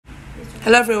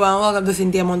Hello everyone, welcome to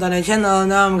Cynthia Montana channel.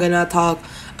 Now I'm gonna talk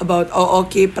about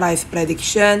Ooki price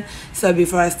prediction. So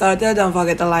before I started, don't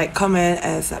forget to like, comment,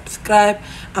 and subscribe.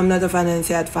 I'm not a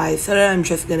financial advisor. I'm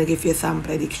just gonna give you some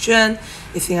prediction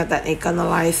using a technical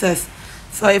analysis.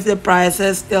 So if the price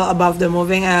is still above the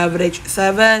moving average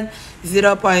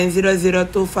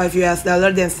 0.0025 US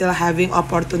dollar, then still having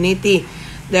opportunity.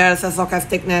 There's a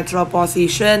stochastic neutral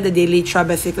position. The daily chart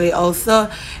basically also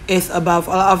is above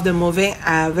all of the moving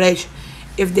average.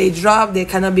 If they drop, they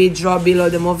cannot be dropped below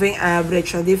the moving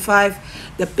average 25.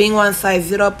 The pink one side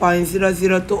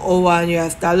 0.00201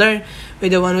 US dollar,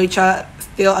 with the one which are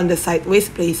still on the sideways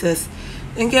places.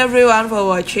 Thank you everyone for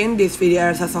watching. This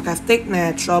video is a stochastic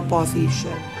neutral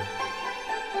position.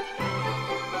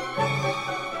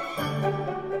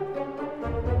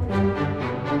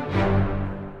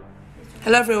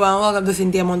 Hello everyone, welcome to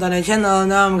Cynthia Montana channel.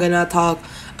 Now I'm gonna talk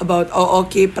about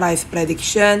Ooki price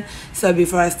prediction. So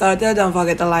before I started, don't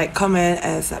forget to like, comment,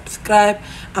 and subscribe.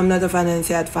 I'm not a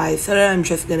financial advisor. I'm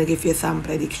just gonna give you some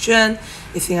prediction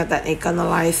using a technical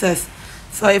analysis.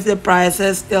 So if the price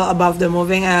is still above the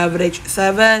moving average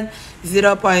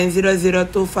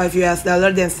 0.0025 US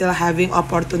dollar, then still having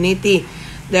opportunity.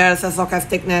 There's a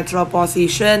stochastic neutral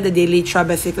position. The daily chart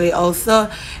basically also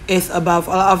is above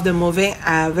all of the moving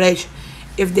average.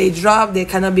 If they drop, they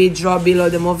cannot be dropped below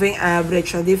the moving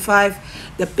average 25.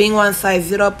 The pink one side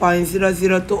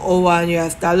 0.00201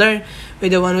 US dollar,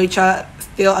 with the one which are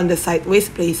still on the sideways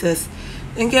places.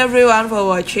 Thank you everyone for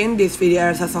watching. This video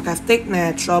is a stochastic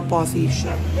neutral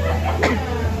position. Hello,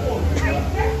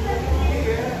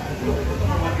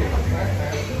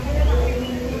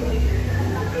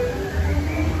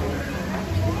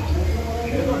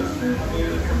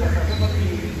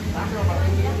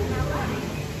 everyone. Welcome to Cynthia Montana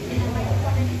channel. Now I'm gonna talk about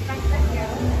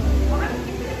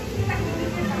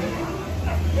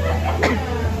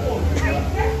Ooki price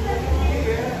prediction. So before I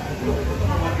started, don't forget to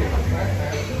like, comment, and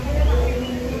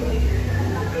subscribe.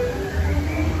 I'm not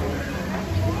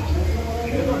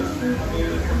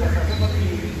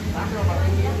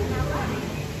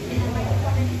a financial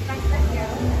advisor.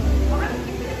 I'm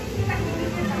just gonna give you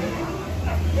some prediction using a technical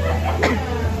analysis.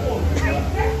 So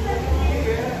if the price is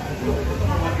still above the moving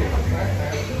average 0.0025 US dollar, then still having opportunity. There's a stochastic neutral position. The daily chart basically also is above all of the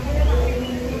moving average 25. The pink one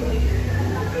side 0.00201 US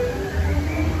dollar, with the one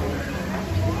which are still on the sideways places. Thank you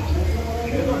everyone for watching. This video is a stochastic neutral position. Hello,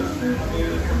 everyone. Welcome to Cynthia Montana channel. Now I'm gonna talk about Ooki price prediction. So before I started, don't forget to like, comment, and subscribe. I'm not a financial advisor. I'm just gonna give you some prediction using a technical analysis. So if the price is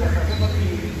still above the moving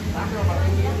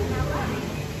average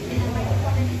 0.0025 US dollar, then still having opportunity. There's a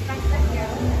stochastic neutral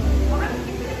position.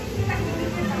 The daily chart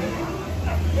basically also is above all of the moving average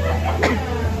 25. The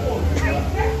pink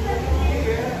one side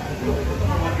 0.00201 US dollar,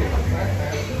 with the one which are still on the sideways places.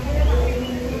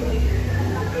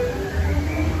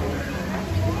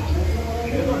 Thank you everyone for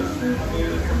watching. This video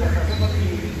is a stochastic neutral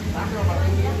position. Hello,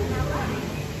 everyone.